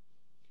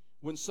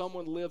when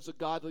someone lives a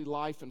godly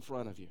life in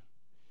front of you.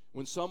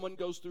 When someone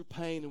goes through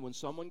pain, and when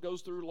someone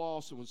goes through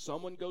loss, and when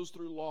someone goes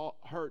through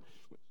hurt,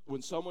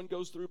 when someone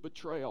goes through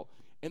betrayal,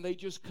 and they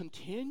just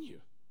continue.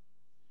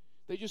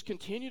 They just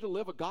continue to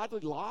live a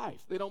godly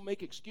life. They don't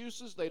make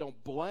excuses. They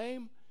don't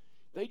blame.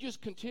 They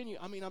just continue.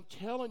 I mean, I'm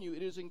telling you,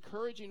 it is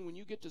encouraging when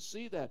you get to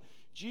see that.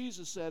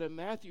 Jesus said in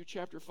Matthew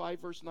chapter 5,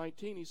 verse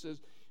 19, he says,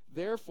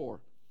 therefore,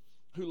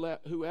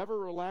 whoever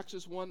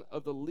relaxes one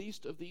of the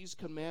least of these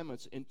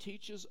commandments and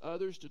teaches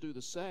others to do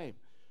the same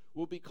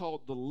will be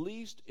called the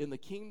least in the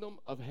kingdom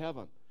of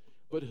heaven.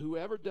 But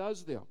whoever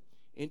does them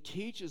and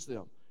teaches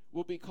them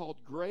will be called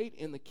great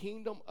in the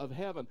kingdom of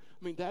heaven.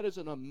 I mean, that is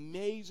an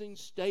amazing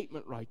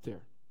statement right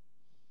there.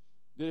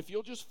 That if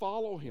you'll just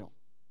follow him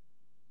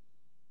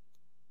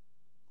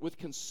with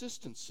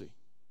consistency,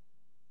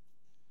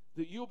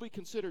 that you'll be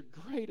considered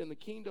great in the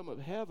kingdom of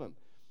heaven.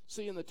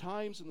 See, in the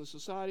times and the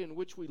society in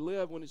which we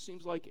live, when it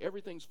seems like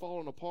everything's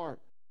falling apart,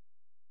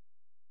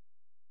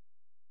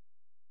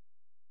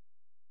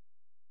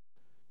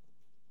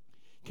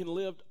 can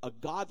live a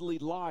godly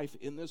life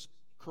in this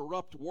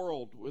corrupt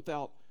world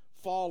without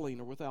falling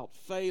or without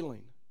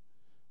failing.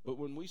 But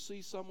when we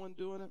see someone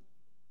doing it,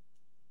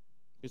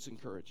 it's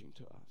encouraging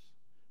to us.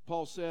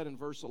 Paul said in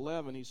verse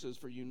 11, he says,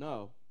 for you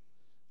know,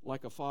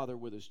 like a father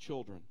with his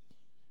children.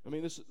 I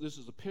mean, this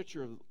is a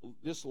picture of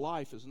this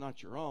life is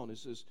not your own.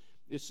 It's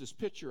this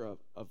picture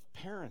of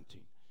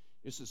parenting.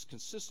 It's this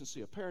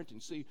consistency of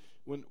parenting. See,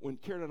 when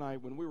Karen and I,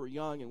 when we were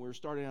young and we were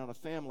starting out a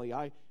family,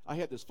 I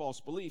had this false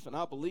belief, and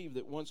I believed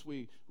that once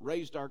we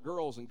raised our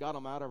girls and got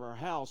them out of our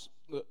house,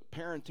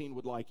 parenting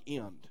would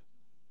end.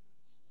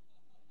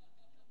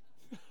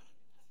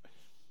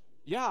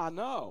 Yeah, I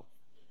know.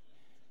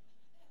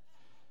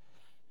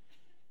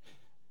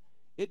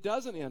 It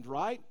doesn't end,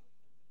 right?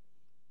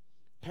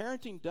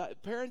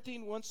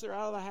 Parenting, once they're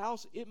out of the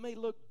house, it may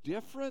look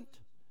different,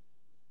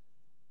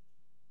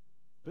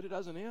 but it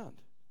doesn't end.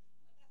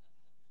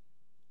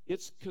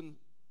 It's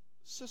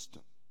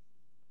consistent.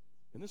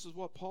 And this is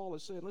what Paul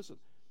is saying. Listen,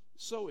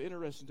 so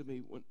interesting to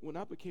me. When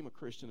I became a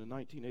Christian in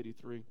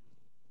 1983,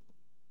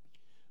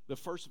 the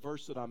first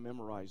verse that I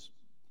memorized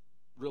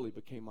really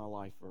became my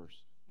life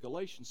verse.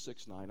 Galatians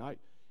 6:9.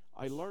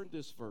 I learned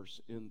this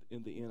verse in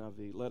the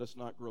NIV. Let us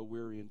not grow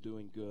weary in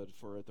doing good,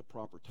 for at the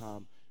proper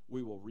time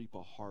we will reap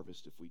a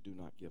harvest if we do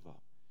not give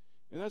up.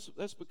 And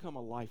that's become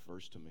a life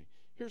verse to me.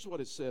 Here's what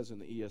it says in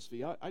the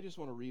ESV. I just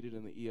want to read it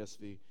in the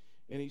ESV.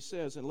 And he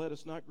says, and let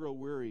us not grow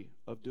weary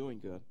of doing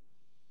good,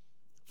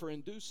 for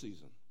in due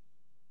season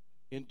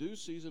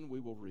we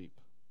will reap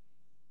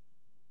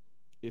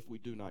if we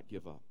do not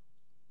give up.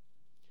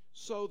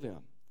 So then,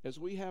 as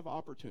we have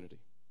opportunity,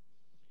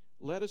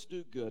 let us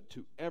do good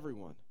to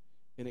everyone,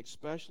 and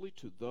especially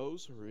to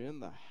those who are in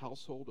the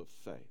household of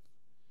faith.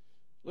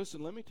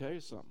 Listen, let me tell you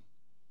something.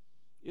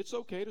 It's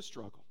okay to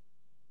struggle.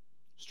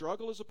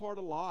 Struggle is a part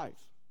of life.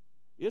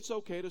 It's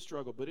okay to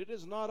struggle, but it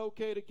is not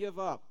okay to give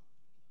up.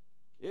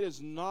 It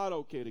is not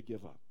okay to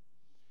give up.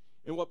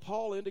 And what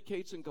Paul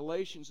indicates in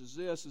Galatians is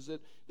this, is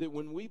that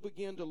when we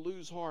begin to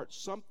lose heart,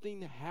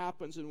 something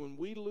happens. And when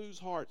we lose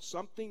heart,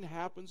 something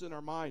happens in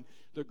our mind.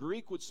 The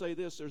Greek would say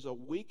this, there's a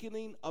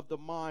weakening of the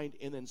mind,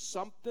 and then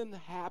something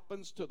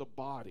happens to the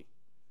body.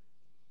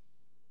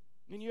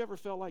 And you ever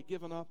felt like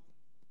giving up?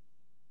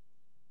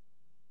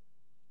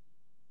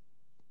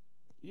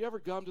 You ever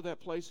come to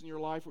that place in your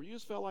life where you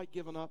just felt like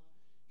giving up?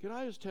 Can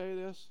I just tell you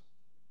this?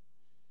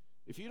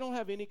 If you don't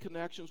have any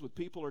connections with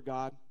people or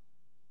God,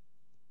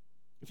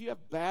 if you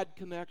have bad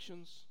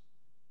connections,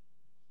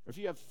 or if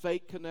you have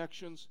fake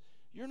connections,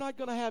 you're not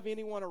going to have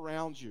anyone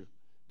around you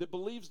that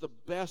believes the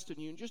best in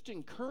you and just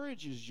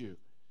encourages you.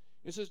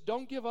 It says,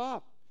 don't give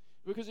up.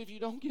 Because if you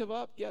don't give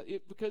up,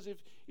 because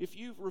if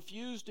you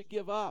refuse to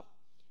give up,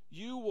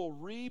 you will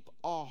reap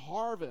a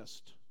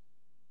harvest.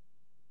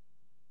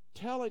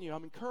 Telling you,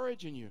 I'm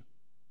encouraging you.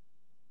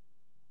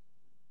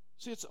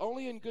 See, it's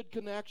only in good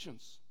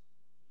connections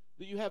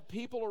that you have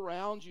people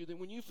around you that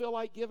when you feel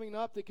like giving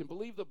up, they can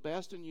believe the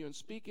best in you and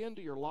speak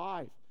into your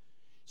life.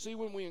 See,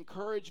 when we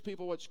encourage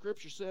people, what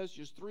Scripture says,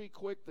 just three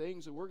quick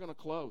things, and we're going to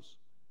close.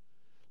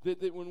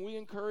 That when we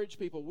encourage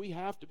people, we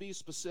have to be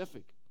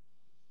specific.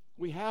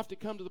 We have to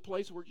come to the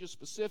place where we're just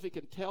specific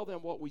and tell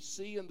them what we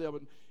see in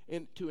them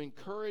and to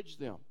encourage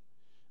them.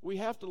 We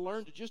have to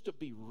learn to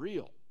be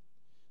real.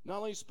 Not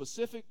only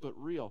specific, but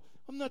real.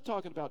 I'm not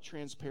talking about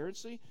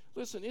transparency.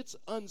 Listen, it's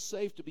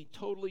unsafe to be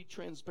totally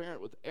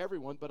transparent with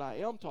everyone, but I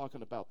am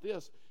talking about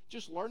this.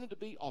 Just learning to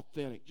be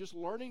authentic. Just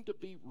learning to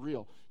be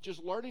real.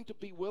 Just learning to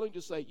be willing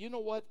to say, you know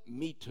what?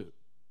 Me too.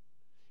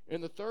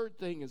 And the third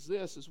thing is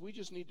this, is we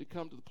just need to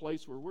come to the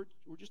place where we're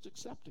just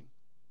accepting.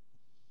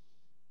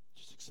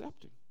 Just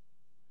accepting.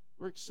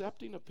 We're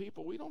accepting of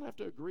people. We don't have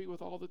to agree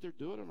with all that they're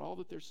doing and all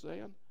that they're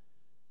saying,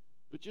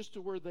 but just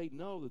to where they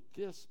know that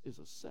this is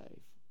a safe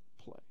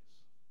place.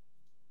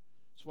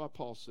 That's why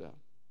Paul said,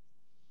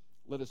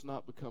 let us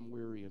not become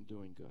weary in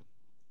doing good.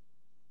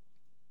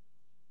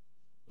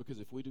 Because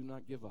if we do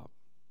not give up,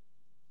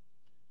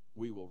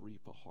 we will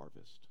reap a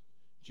harvest.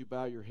 Would you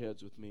bow your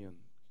heads with me and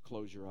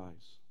close your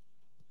eyes?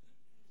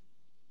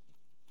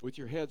 With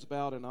your heads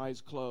bowed and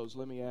eyes closed,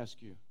 let me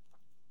ask you,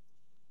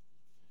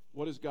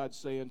 what is God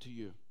saying to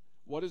you?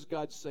 What is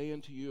God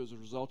saying to you as a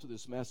result of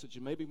this message?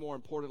 And maybe more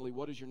importantly,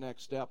 what is your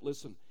next step?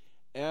 Listen,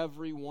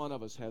 every one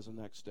of us has a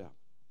next step.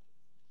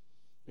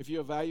 If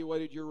you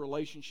evaluated your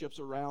relationships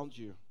around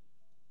you,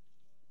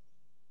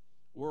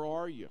 where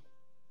are you?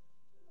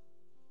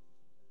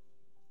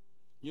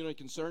 You know, it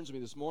concerns me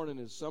this morning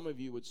is some of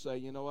you would say,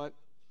 you know what?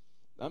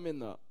 I'm in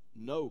the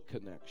no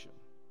connection.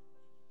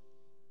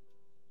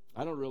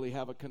 I don't really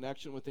have a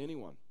connection with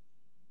anyone.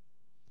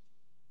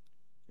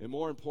 And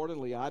more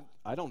importantly, I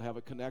don't have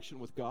a connection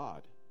with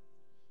God.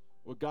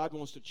 Well, God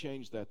wants to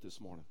change that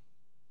this morning.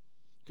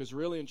 Because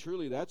really and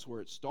truly, that's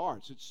where it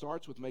starts. It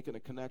starts with making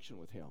a connection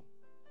with Him.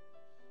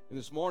 And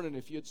this morning,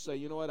 if you'd say,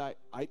 you know what,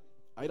 I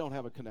don't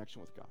have a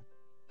connection with God,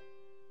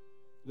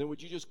 then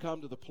would you just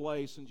come to the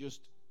place and just,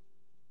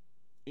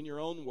 in your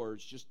own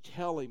words, just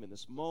tell Him in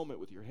this moment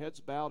with your heads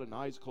bowed and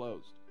eyes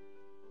closed,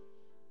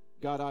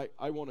 God,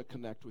 I want to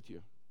connect with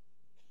you.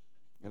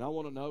 And I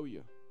want to know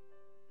you.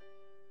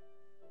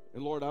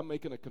 And Lord, I'm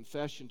making a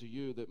confession to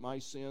you that my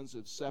sins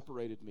have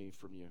separated me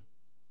from you.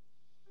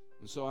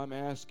 And so I'm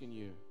asking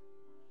you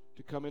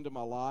to come into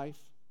my life,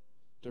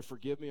 to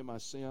forgive me of my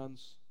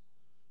sins.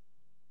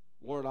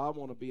 Lord, I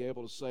want to be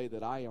able to say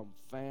that I am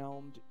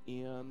found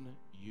in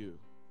you.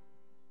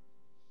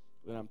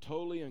 That I'm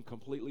totally and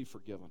completely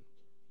forgiven.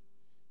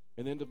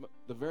 And then to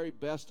the very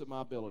best of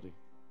my ability,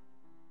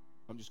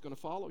 I'm just going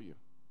to follow you.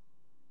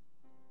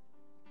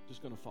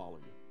 Just going to follow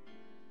you.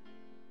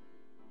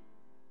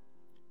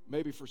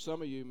 Maybe for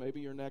some of you,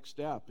 maybe your next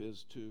step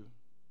is to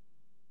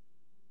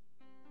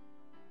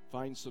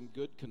find some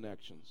good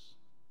connections.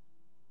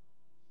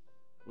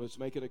 Let's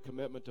make it a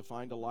commitment to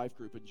find a life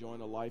group and join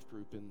a life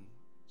group in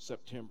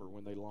September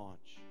when they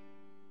launch.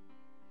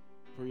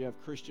 Where you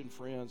have Christian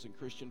friends and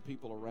Christian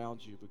people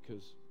around you,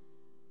 because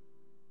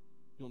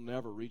you'll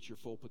never reach your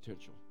full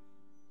potential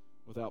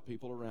without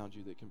people around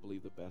you that can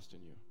believe the best in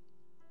you.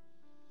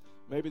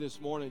 Maybe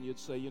this morning you'd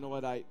say, you know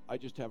what, I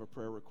just have a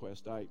prayer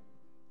request. I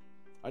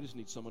just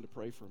need someone to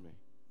pray for me.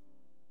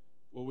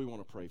 Well, we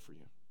want to pray for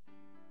you.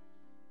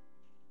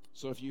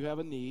 So if you have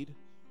a need,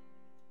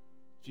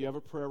 if you have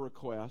a prayer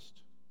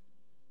request,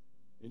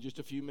 in just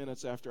a few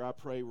minutes after I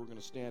pray, we're going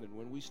to stand. And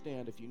when we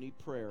stand, if you need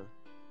prayer,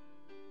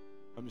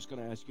 I'm just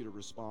going to ask you to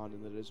respond,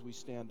 and that as we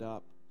stand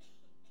up,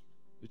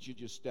 that you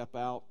just step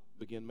out,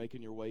 begin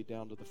making your way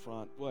down to the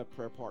front. We'll have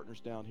prayer partners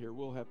down here.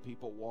 We'll have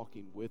people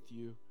walking with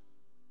you.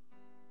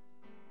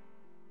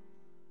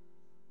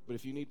 But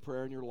if you need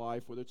prayer in your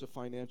life, whether it's a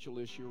financial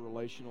issue, a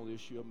relational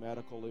issue, a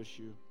medical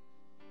issue,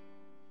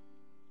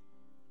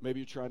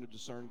 maybe you're trying to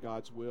discern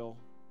God's will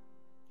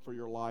for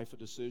your life, a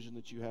decision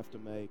that you have to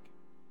make.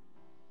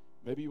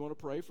 Maybe you want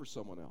to pray for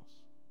someone else.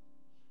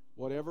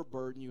 Whatever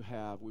burden you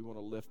have, we want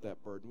to lift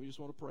that burden. We just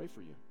want to pray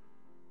for you.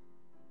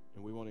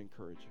 And we want to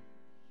encourage you.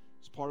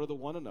 It's part of the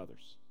one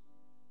another's.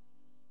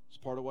 It's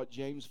part of what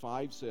James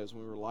 5 says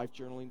when we were life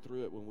journaling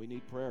through it. When we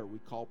need prayer, we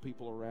call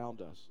people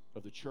around us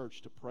of the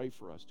church to pray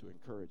for us, to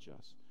encourage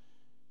us.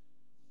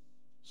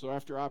 So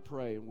after I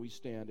pray and we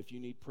stand, if you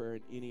need prayer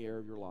in any area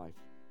of your life,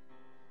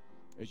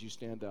 as you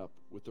stand up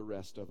with the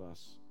rest of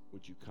us,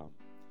 would you come?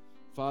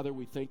 Father,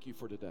 we thank you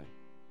for today.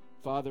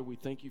 Father, we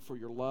thank you for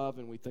your love,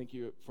 and we thank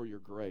you for your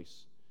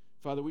grace.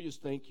 Father, we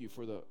just thank you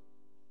for the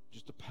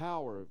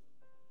power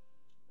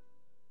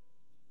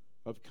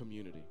of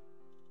community,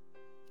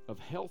 of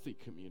healthy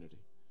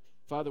community.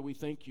 Father, we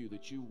thank you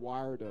that you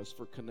wired us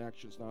for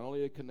connections, not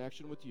only a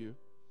connection with you,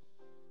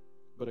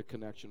 but a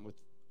connection with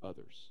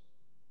others.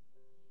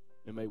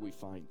 And may we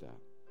find that.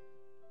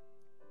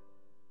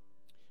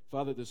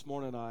 Father, this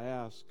morning I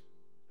ask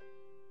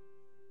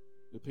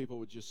that people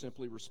would just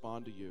simply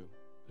respond to you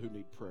who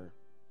need prayer.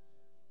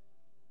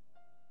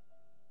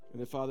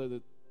 And that, Father,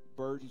 that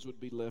burdens would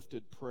be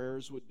lifted,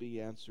 prayers would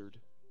be answered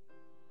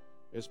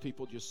as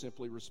people just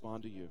simply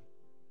respond to you.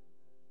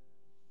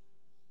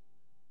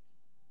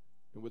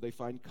 And would they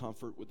find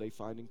comfort? Would they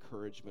find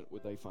encouragement?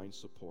 Would they find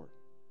support?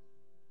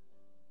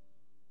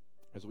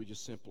 As we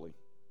just simply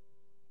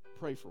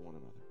pray for one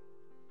another.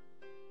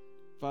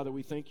 Father,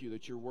 we thank you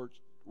that your word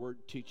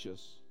teaches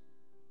us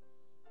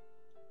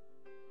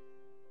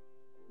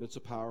that's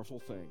a powerful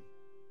thing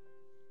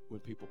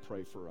when people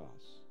pray for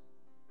us.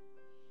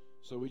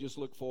 So we just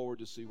look forward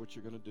to see what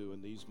you're going to do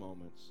in these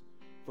moments.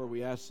 For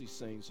we ask these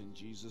things in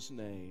Jesus'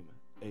 name,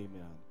 amen.